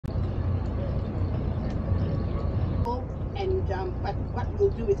and but what we'll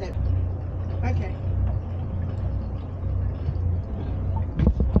do is that. Okay.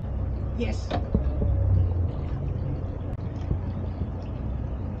 Yes.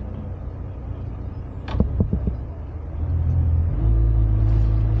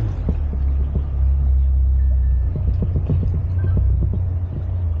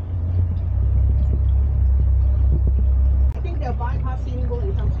 I think they'll bypass Senegal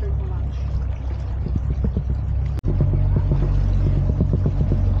and come straight for lunch.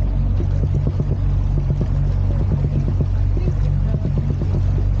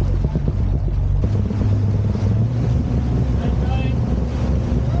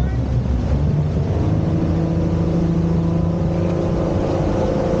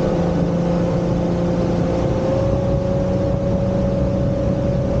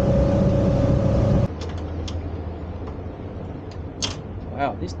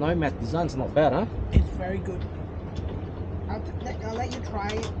 Wow, this nomad design's not bad, huh? It's very good. I'll let you try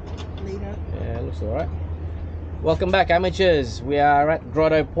it later. Yeah, it looks alright. Welcome back, amateurs. We are at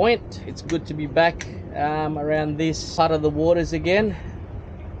Grotto Point. It's good to be back around this part of the waters again.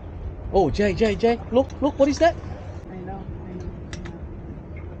 Oh, Jay, look, what is that? I know.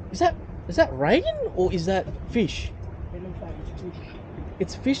 Is that rain or is that fish? It looks like it's fish.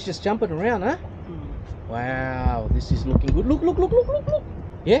 It's fish just jumping around, huh? Mm. Wow, this is looking good. Look.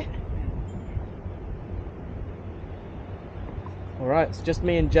 Yeah. Alright, it's just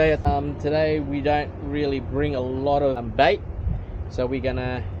me and Jay. Today we don't really bring a lot of bait, so we're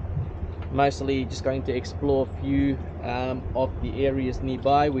gonna mostly just going to explore a few of the areas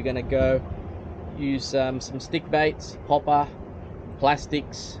nearby. We're gonna go use some stick baits, popper,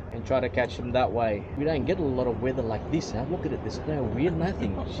 plastics, and try to catch them that way. We don't get a lot of weather like this, huh? Look at it, there's no wind,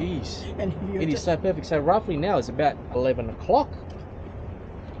 nothing. Jeez, it is so perfect. So roughly now it's about 11 o'clock.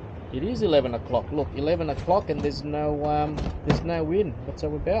 It is 11 o'clock. Look, 11 o'clock and there's no wind. What's that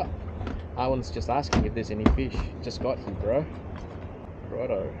about? I was just asking if there's any fish. Just got here, bro.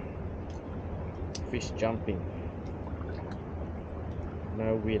 Grotto. Fish jumping.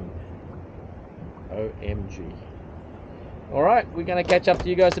 No wind. OMG. Alright, we're going to catch up to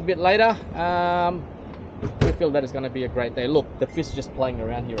you guys a bit later. We feel that it's going to be a great day. Look, the fish is just playing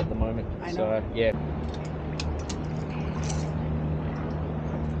around here at the moment. I know. So, yeah.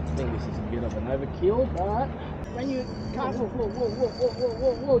 I think this is a bit of an overkill, but... When you cast...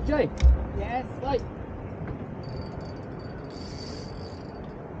 Whoa, Jay. Yes. Wait.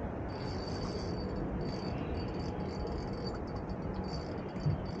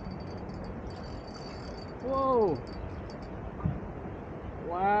 Whoa.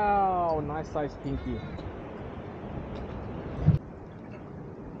 Wow, nice size pinky.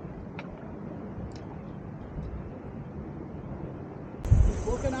 He's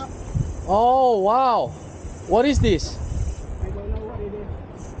woken up. Oh, wow. What is this? I don't know what it is.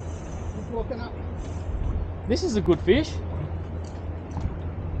 He's woken up. This is a good fish.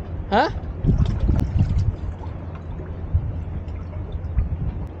 Huh?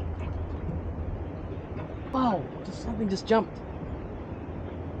 Wow, something just jumped.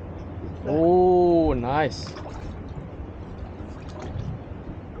 Oh, nice.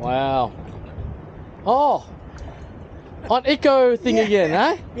 Wow. Oh, on eco thing again,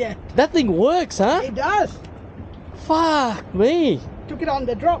 huh? Yeah. That thing works, huh? It does. Fuck me. Took it on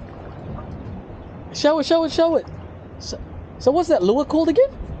the drop. Show it. So what's that lure called again?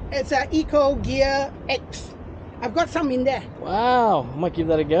 It's a Eco Gear X. I've got some in there. Wow, I might give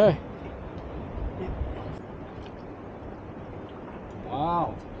that a go. Yeah.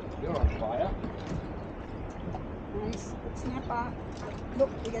 Wow, you're on fire. Nice. Snapper.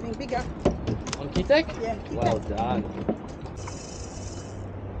 Look, they're getting bigger. On Kitek? Yeah. Well done.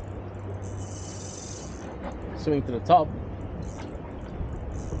 Swing to the top.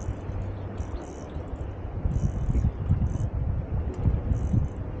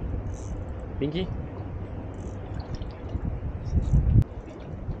 Pinky?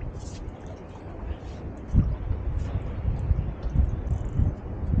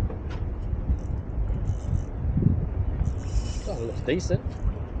 Oh, it looks decent.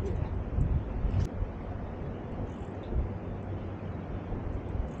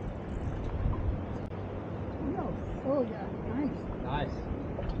 No. Oh yeah. Nice. Nice.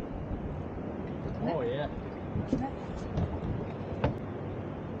 Oh yeah.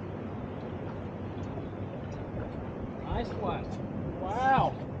 Nice one.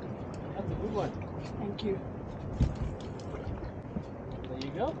 Wow. That's a good one. Thank you. There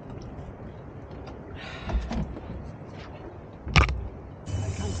you go. I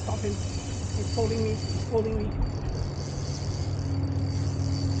can't stop him. He's holding me. He's holding me.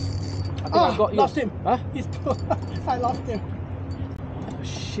 I think I got lost yours. him. Huh? He's I lost him. Oh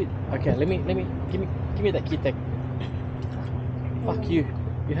shit. Okay, let me give me that key tag. Fuck you.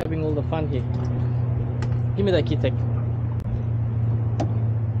 You're having all the fun here. Give me that key tag.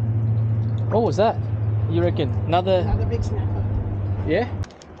 What was that? You reckon? Another big snapper. Yeah?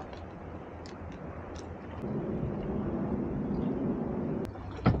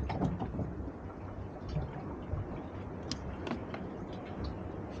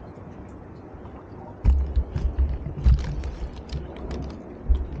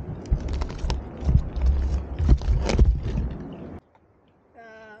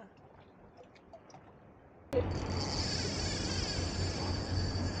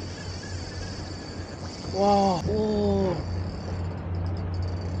 Wow. Oh.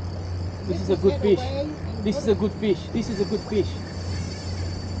 This is a good fish. This is a good fish. This is a good fish.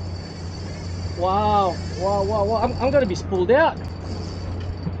 Wow. Wow, wow, wow. I'm gonna be spooled out.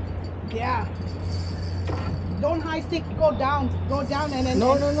 Yeah. Don't high stick, go down and then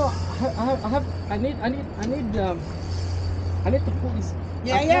No. I need to pull this.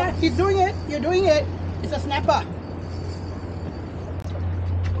 Yeah, he's doing it. You're doing it. It's a snapper.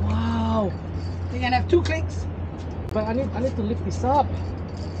 Wow. You can have 2 clicks. But I need to lift this up.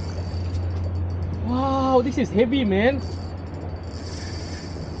 Wow, this is heavy, man.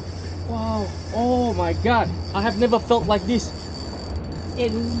 Wow. Oh my god. I have never felt like this.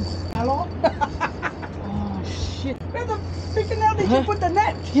 Hello? Oh shit. Where the freaking hell did you put the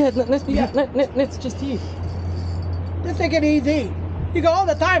net? Yeah, let's just here. Just take it easy. You go all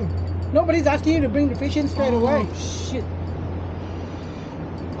the time. Nobody's asking you to bring the fish in straight away. Oh shit.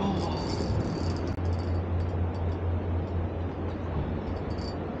 Oh.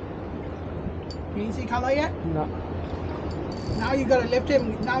 Can you see color yet? No. Now you gotta lift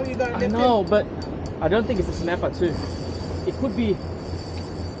him. Now you gotta lift him. No, but I don't think it's a snapper too. It could be.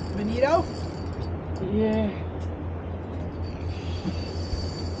 Bonito? Yeah.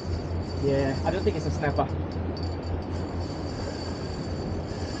 Yeah, I don't think it's a snapper.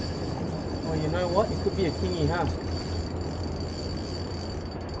 Oh, you know what? It could be a kingy, huh?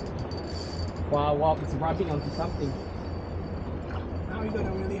 Wow, wow, it's rubbing onto something. Now you got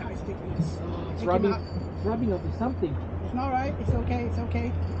a really high stick this. Oh, it's rubbing onto something. It's not right. It's okay. It's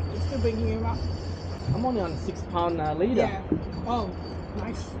okay. It's still bringing him up. I'm only on a 6 pound leader. Yeah. Oh,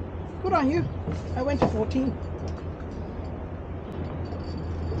 nice. Good on you. I went to 14.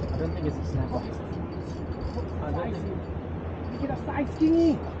 I don't think it's a snapper. I don't think. Make it a size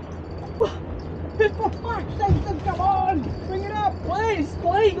skinny. For fuck's sake, come on! Bring it up! Wait, it's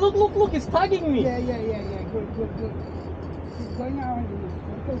playing! Look, it's tugging me! Yeah. Good. It's going out on you.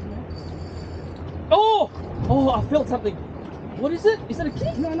 Oh, I felt something. What is it? Is it a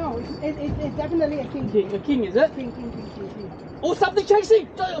king? No, it's definitely a king. A king, is it? King. Oh, something chasing!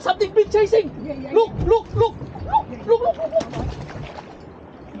 Something big chasing! Yeah. Look! Yeah. Look!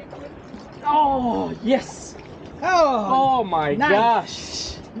 Oh, yes! Oh my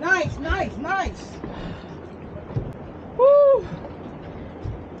gosh! Nice. Woo!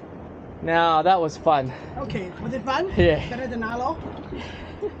 Now that was fun. Okay, was it fun? Yeah. Better than Arlo?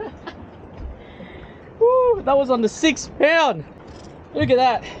 Woo! That was on the 6 pound. Look at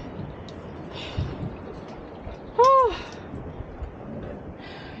that.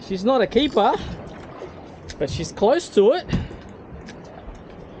 She's not a keeper, but she's close to it.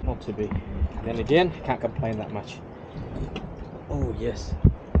 Not too big. Then again, can't complain that much. Oh yes.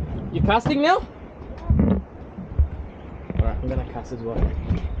 You casting now? Alright, I'm gonna cast as well.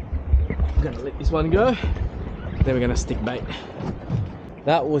 I'm gonna let this one go. Then we're gonna stick bait.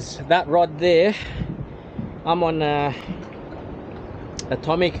 That rod there. I'm on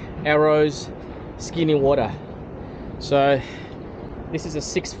Atomic Arrows Skinny Water. So this is a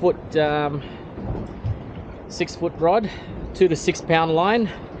 6 foot rod, 2 to 6 pound line.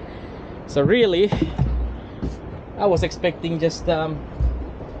 So really, I was expecting just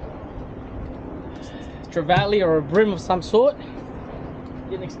trevally or a brim of some sort.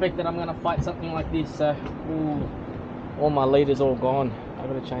 Didn't expect that I'm gonna fight something like this. So, ooh, all my leaders all gone. I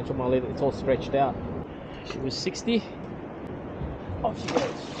gotta change all my leaders. It's all stretched out. She was 60. Off she goes.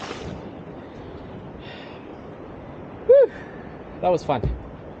 Whew. That was fun.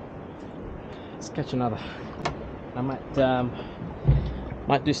 Let's catch another. I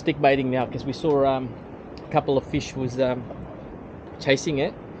might do stick baiting now because we saw a couple of fish was chasing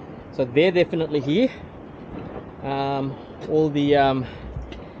it, so they're definitely here. All the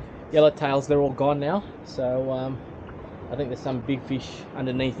yellowtails, they're all gone now, so I think there's some big fish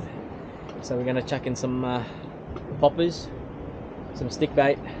underneath, so we're going to chuck in some poppers, some stick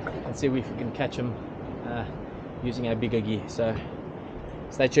bait, and see if we can catch them using our bigger gear. So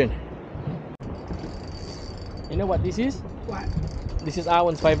stay tuned. You know what this is? What? This is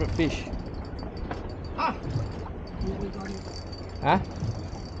Arwen's favorite fish. Ah! We got it. Huh?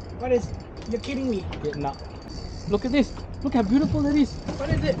 What is? You're kidding me. Yeah, no. Look at this. Look how beautiful it is. What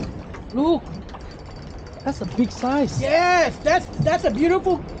is it? Look. That's a big size. Yes, that's a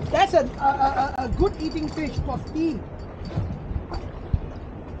beautiful. That's a good eating fish for steam.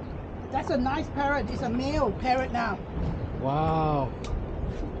 That's a nice parrot. It's a male parrot now. Wow.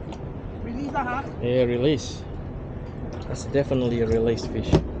 Release the heart. Yeah, release. That's definitely a released fish.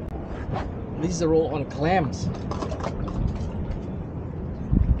 These are all on clams.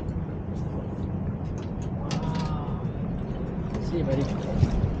 See, buddy.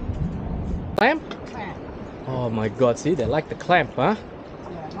 Clam? Clam. Oh my god, see, they like the clam, huh?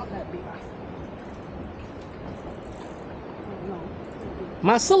 Yeah, not that big. No.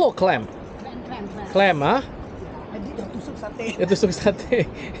 Mussel or clam? Clam. Clam, huh? Yeah, I did the tusuk satay. Ito sate.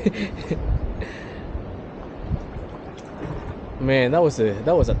 Man, that was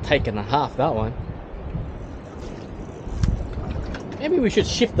a take and a half, that one. Maybe we should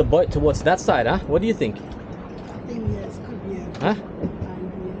shift the boat towards that side, huh? What do you think? I think yes, could be a Huh?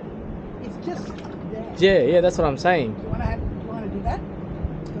 idea. It's just there. Yeah, that's what I'm saying. You wanna do that?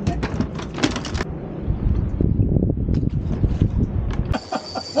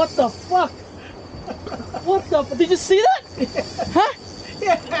 What the fuck? What the? Did you see that? Huh?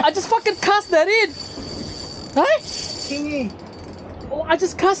 Yeah. I just fucking cast that in. Huh? Kingy. Oh, I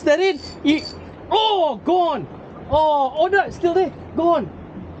just cast that in. Oh, gone. Oh no, it's still there. Gone.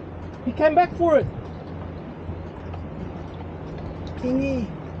 He came back for it. Kingy.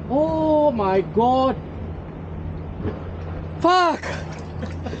 Oh my god. Fuck.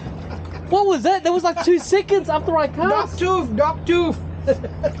 What was that? That was like 2 seconds after I cast. Dog tooth.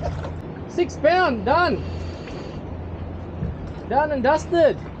 6 pound, done. Done and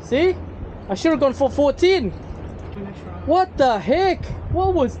dusted. See? I should have gone for 14. What the heck?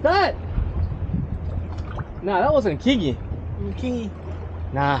 What was that? Nah, that wasn't Kingy. Kingy.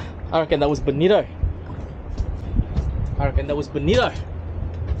 Nah, I reckon that was Bonito.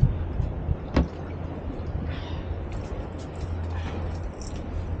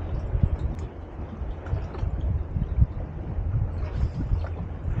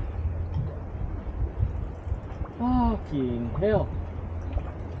 Fucking hell.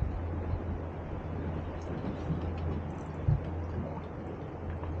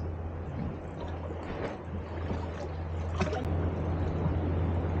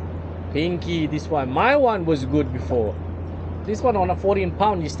 Pinky, this one. My one was good before. This one on a 14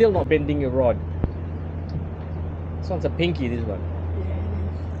 pound, you're still not bending your rod. This one's a pinky, this one.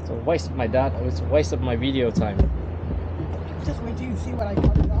 It's a waste of my data. It's a waste of my video time. Just wait till you see what I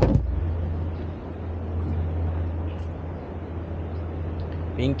got it on.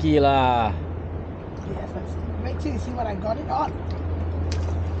 Pinky lah. Yes, but wait till you see what I got it on.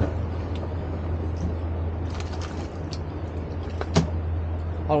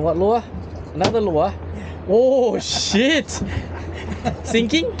 On what lure? Another lure? Oh shit!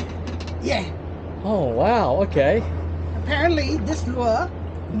 Sinking? Yeah. Oh wow, okay. Apparently this lure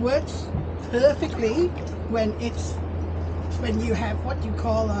works perfectly when you have what you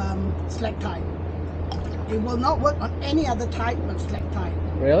call slack tide. It will not work on any other type but slack tide.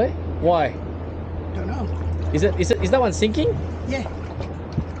 Really? Why? Don't know. Is that one sinking? Yeah.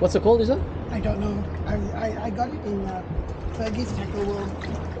 What's it called, is it? I don't know. I got it in Fergie's Tackle World.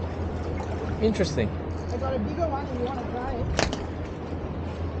 Interesting. I got a bigger one if you want to try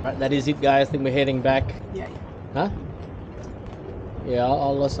it. Right, that is it, guys. I think we're heading back. Yeah. Huh? Yeah, I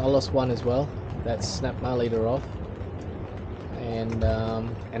lost one as well. That snapped my leader off.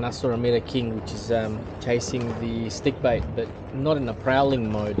 And I saw a Meta King, which is chasing the stick bait, but not in a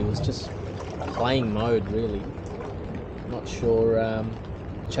prowling mode. It was just playing mode, really. Not sure.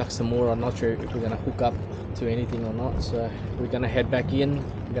 Chuck some more. I'm not sure if we're gonna hook up to anything or not. So we're gonna head back in.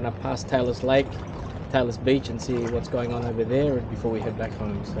 We're gonna pass Taylor's Lake, Taylor's Beach, and see what's going on over there before we head back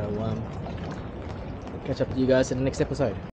home. So catch up with you guys in the next episode.